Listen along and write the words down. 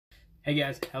Hey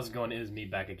guys, how's it going? It is me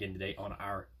back again today on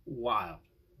our wild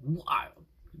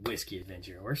whiskey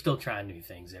adventure. We're still trying new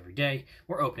things every day.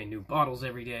 We're opening new bottles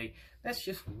every day. That's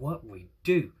just what we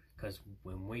do. Because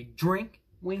when we drink,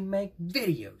 we make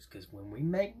videos. Because when we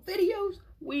make videos,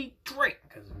 we drink.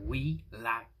 Because we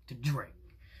like to drink.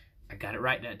 I got it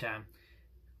right that time.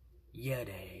 Yeah,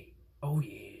 day. Oh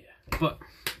yeah. But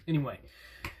anyway,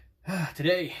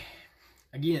 today,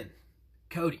 again,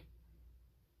 Cody.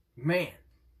 Man.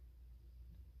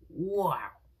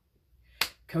 Wow.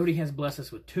 Cody has blessed us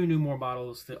with two more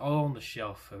bottles that are all on the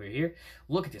shelf over here.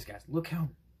 Look at this, guys. Look how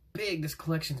big this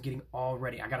collection's getting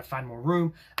already. I gotta find more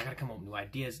room. I gotta come up with new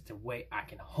ideas the way I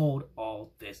can hold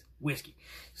all this whiskey.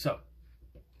 So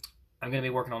I'm gonna be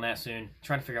working on that soon,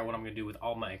 trying to figure out what I'm gonna do with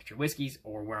all my extra whiskeys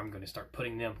or where I'm gonna start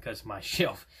putting them, because my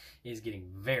shelf is getting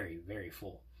very, very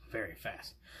full very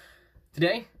fast.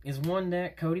 Today is one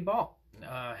that Cody bought.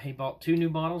 He bought two new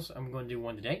bottles. I'm going to do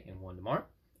one today and one tomorrow.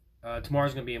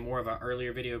 Tomorrow's going to be more of an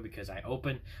earlier video because I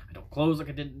don't close like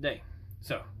I did today.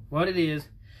 So, what it is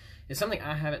something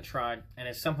I haven't tried, and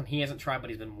it's something he hasn't tried, but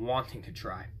he's been wanting to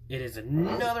try. It is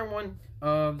another one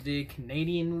of the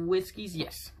Canadian whiskeys.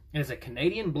 Yes, it is a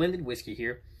Canadian blended whiskey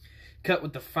here, cut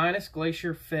with the finest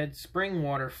glacier-fed spring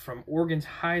water from Oregon's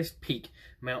highest peak,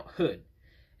 Mount Hood.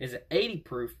 It is an 80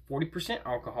 proof, 40%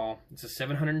 alcohol. It's a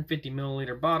 750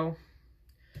 milliliter bottle.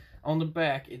 On the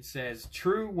back, it says,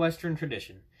 "True Western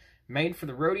Tradition. Made for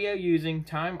the rodeo using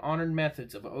time-honored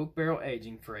methods of oak barrel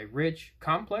aging for a rich,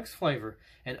 complex flavor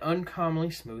and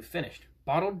uncommonly smooth finish.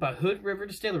 Bottled by Hood River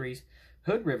Distilleries,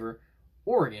 Hood River,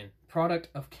 Oregon, product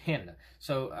of Canada."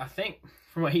 So I think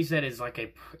from what he said is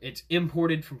it's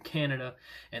imported from Canada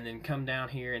and then come down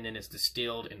here and then it's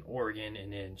distilled in Oregon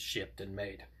and then shipped and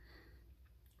made.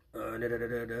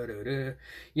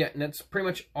 Yeah, and that's pretty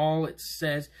much all it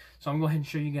says. So I'm going to go ahead and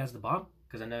show you guys the bottle,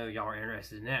 because I know y'all are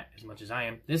interested in that as much as I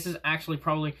am. This is actually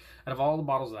probably, out of all the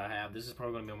bottles that I have, this is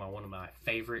probably going to be one of my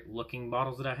favorite looking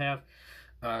bottles that I have,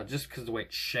 just because of the way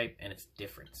it's shaped and its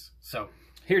difference. So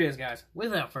here it is, guys.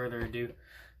 Without further ado,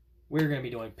 we're going to be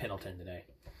doing Pendleton today.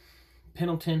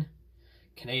 Pendleton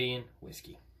Canadian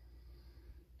whiskey.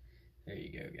 There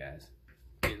you go, guys.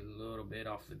 Get a little bit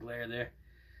off the glare there.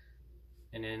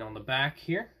 And then on the back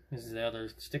here, this is the other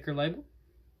sticker label.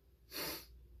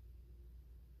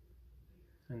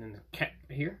 And then the cap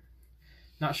here.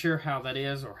 Not sure how that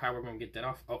is or how we're going to get that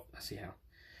off. Oh, I see how.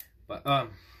 But,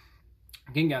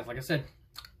 again, guys, like I said,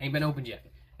 ain't been opened yet.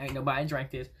 Ain't nobody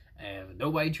drank this. And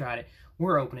nobody tried it.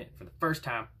 We're opening it for the first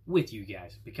time with you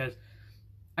guys, because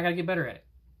I got to get better at it.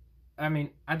 I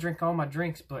mean, I drink all my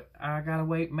drinks, but I got to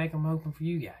make them open for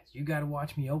you guys. You got to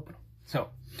watch me open them. So,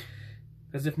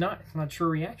 because if not, it's not a true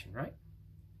reaction, right?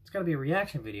 It's got to be a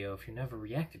reaction video if you never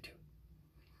reacted to it.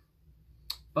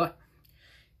 But,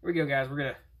 here we go, guys. We're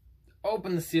going to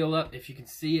open the seal up. If you can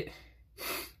see it,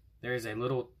 there's a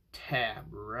little tab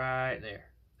right there.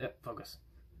 Yep, focus.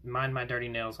 Mind my dirty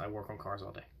nails. I work on cars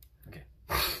all day. Okay.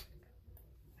 We're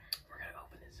going to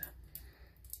open this up.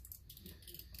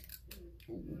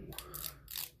 Ooh.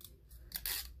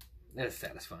 That's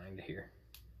satisfying to hear.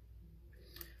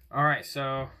 Alright,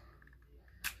 so...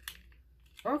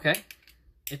 okay,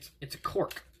 it's a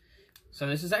cork. So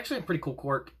this is actually a pretty cool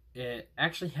cork. It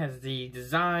actually has the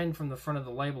design from the front of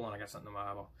the label, and I got something in my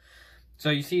eyeball. So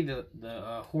you see the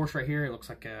horse right here. It looks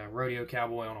like a rodeo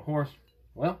cowboy on a horse.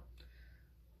 Well,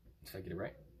 if I get it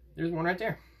right, there's one right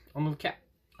there on the cap.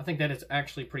 I think that is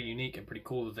actually pretty unique and pretty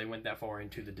cool that they went that far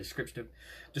into the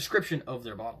description of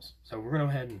their bottles. So we're gonna go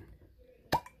ahead and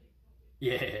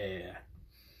yeah.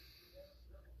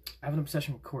 I have an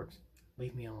obsession with corks.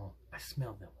 Leave me alone. I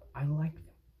smell them. I like them.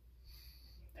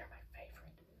 They're my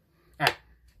favorite.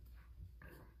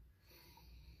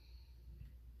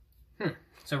 Alright.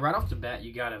 So right off the bat,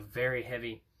 you got a very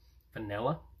heavy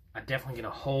vanilla. I definitely get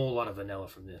a whole lot of vanilla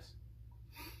from this.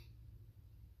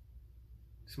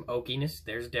 Some oakiness.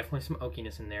 There's definitely some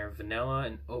oakiness in there. Vanilla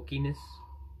and oakiness.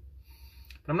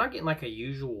 But I'm not getting like a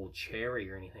usual cherry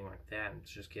or anything like that. I'm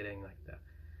just getting like the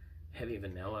heavy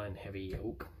vanilla and heavy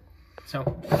oak.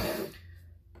 So...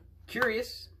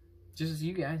 curious, just as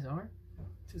you guys are,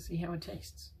 to see how it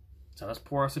tastes. So let's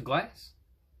pour us a glass,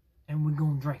 and we're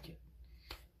going to drink it.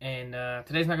 And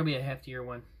today's not going to be a heftier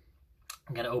one.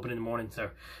 I got to open in the morning,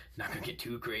 so not going to get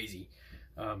too crazy.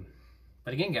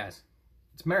 But again, guys,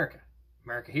 it's America.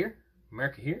 America here,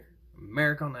 America here,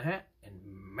 America on the hat, and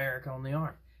America on the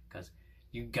arm. Because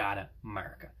you gotta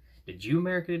America. Did you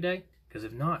America today? Because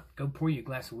if not, go pour you a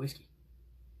glass of whiskey.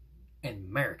 And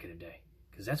America today.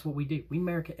 Because that's what we do. We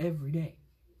America every day.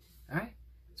 Alright?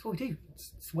 That's what we do. It's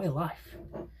the way of life.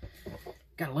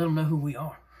 Gotta let them know who we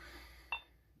are.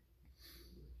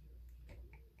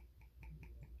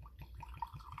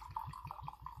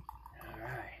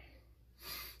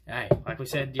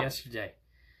 simply said yesterday,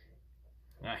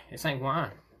 this ain't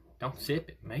wine. Don't sip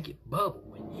it. Make it bubble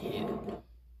when you hit it.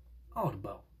 All the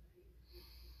bubble.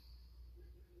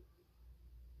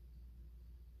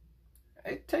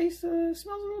 It tastes, smells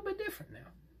a little bit different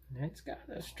now. It's got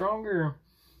a stronger,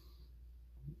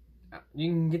 you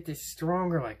can get this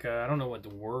stronger, like, I don't know what the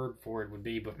word for it would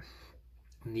be, but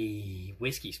the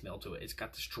whiskey smell to it. It's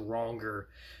got the stronger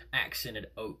accented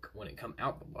oak when it comes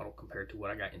out the bottle compared to what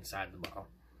I got inside the bottle.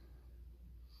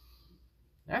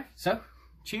 Alright, so,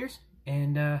 cheers,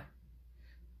 and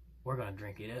we're going to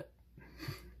drink it up.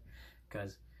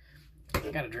 Because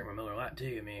I got to drink my Miller Lite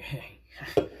too. I mean, hey,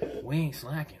 we ain't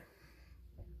slacking.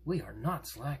 We are not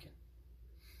slacking.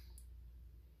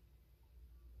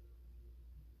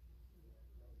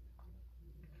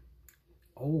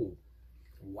 Oh,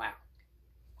 wow.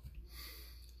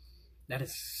 That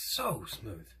is so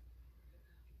smooth.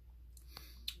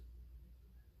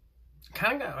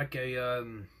 Kind of got like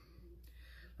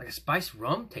a spiced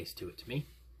rum taste to it to me.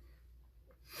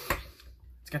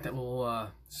 It's got that little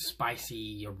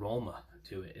spicy aroma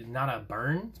to it. It's not a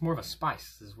burn. It's more of a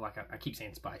spice. This is like I keep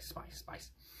saying spice.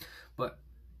 But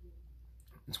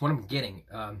it's what I'm getting.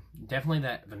 Definitely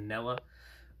that vanilla.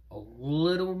 A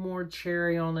little more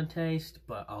cherry on the taste,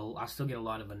 but I still get a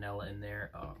lot of vanilla in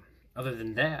there. Other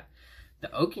than that, the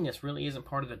oakiness really isn't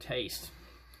part of the taste.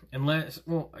 Unless,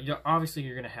 well, obviously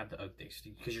you're going to have the oak taste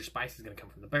because your spice is going to come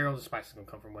from the barrel. The spice is going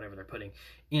to come from whatever they're putting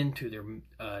into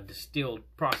their distilled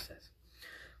process.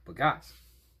 But guys,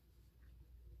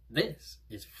 this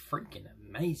is freaking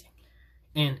amazing.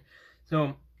 And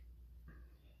so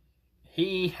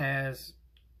he has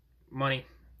money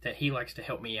that he likes to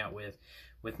help me out with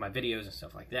my videos and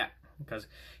stuff like that, because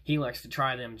he likes to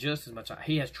try them just as much.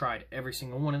 He has tried every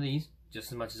single one of these just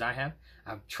as much as I have.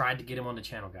 I've tried to get him on the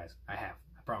channel, guys. I have.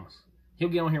 I promise. He'll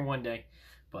get on here one day,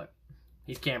 but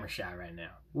he's camera shy right now.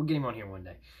 We'll get him on here one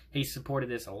day. He's supported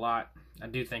this a lot. I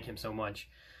do thank him so much.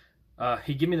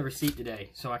 He gave me the receipt today,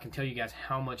 so I can tell you guys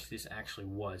how much this actually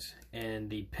was.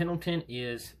 And the Pendleton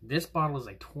is, this bottle is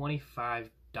a $25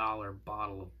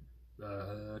 bottle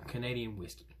of Canadian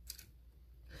whiskey.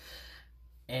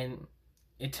 And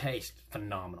it tastes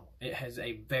phenomenal. It has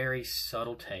a very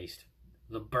subtle taste.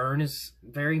 The burn is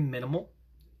very minimal.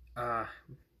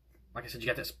 Like I said, you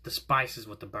got this, the spice is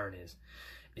what the burn is.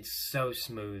 It's so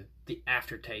smooth. The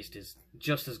aftertaste is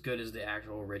just as good as the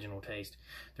actual original taste.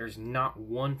 There's not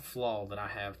one flaw that I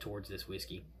have towards this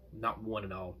whiskey. Not one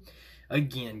at all.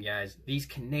 Again, guys, these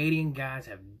Canadian guys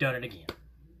have done it again.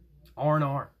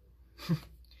 R&R.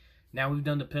 Now we've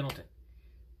done the Pendleton.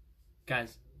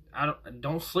 Guys,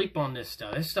 don't sleep on this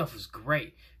stuff. This stuff is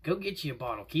great. Go get you a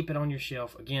bottle. Keep it on your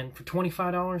shelf. Again, for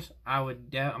 $25,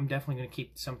 I'm definitely going to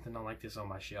keep something like this on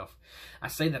my shelf. I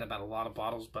say that about a lot of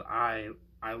bottles, but I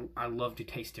love to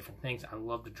taste different things. I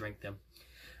love to drink them.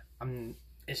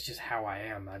 It's just how I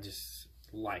am. I just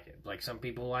like it. Like some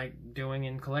people like doing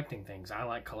and collecting things. I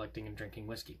like collecting and drinking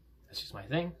whiskey. That's just my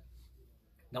thing.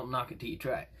 Don't knock it till you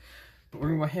try it. But we're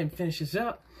going to go ahead and finish this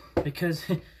up because,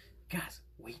 guys,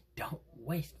 we don't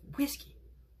waste whiskey.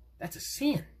 That's a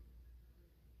sin.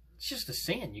 It's just a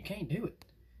sin. You can't do it.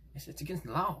 It's against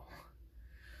the law.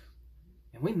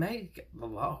 And we make the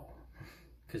law.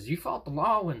 Because you fought the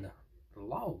law and the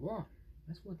law won.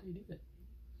 That's what they did.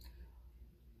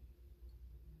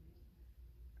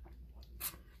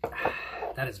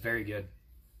 That is very good.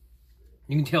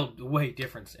 You can tell the weight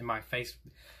difference in my face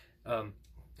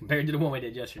compared to the one we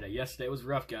did yesterday. Yesterday was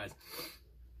rough, guys.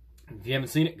 If you haven't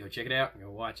seen it, go check it out and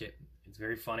go watch it. It's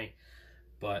very funny,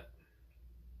 but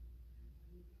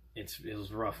it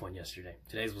was a rough one yesterday.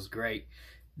 Today's was great.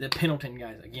 The Pendleton,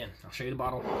 guys, again, I'll show you the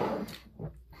bottle.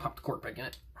 Pop the cork back in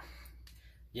it.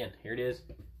 Again, here it is.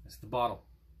 That's the bottle.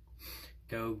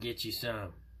 Go get you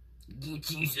some. Get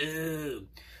you some.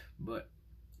 But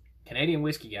Canadian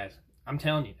whiskey, guys, I'm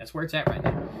telling you, that's where it's at right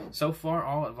now. So far,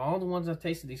 all the ones I've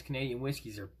tasted, these Canadian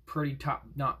whiskeys are pretty top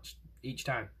notch each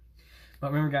time.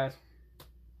 But remember, guys,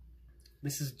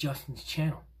 this is Justin's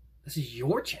channel. This is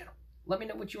your channel. Let me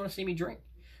know what you want to see me drink.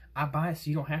 I buy it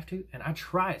so you don't have to, and I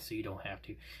try it so you don't have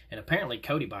to. And apparently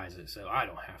Cody buys it so I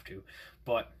don't have to.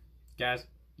 But, guys,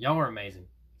 y'all are amazing.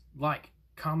 Like,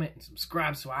 comment, and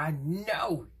subscribe so I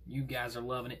know you guys are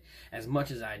loving it as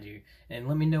much as I do. And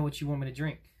let me know what you want me to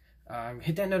drink.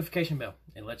 Hit that notification bell.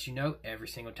 It lets you know every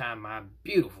single time my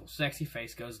beautiful, sexy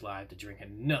face goes live to drink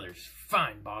another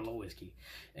fine bottle of whiskey.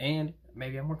 And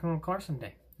maybe I'm working on a car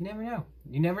someday. You never know.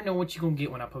 You never know what you're going to get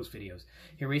when I post videos.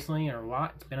 Here recently,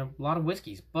 it's been a lot of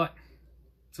whiskeys, but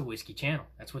it's a whiskey channel.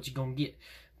 That's what you're going to get.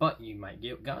 But you might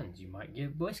get guns. You might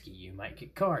get whiskey. You might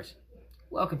get cars.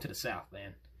 Welcome to the South,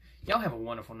 man. Y'all have a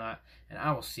wonderful night, and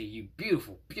I will see you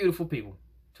beautiful, beautiful people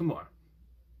tomorrow.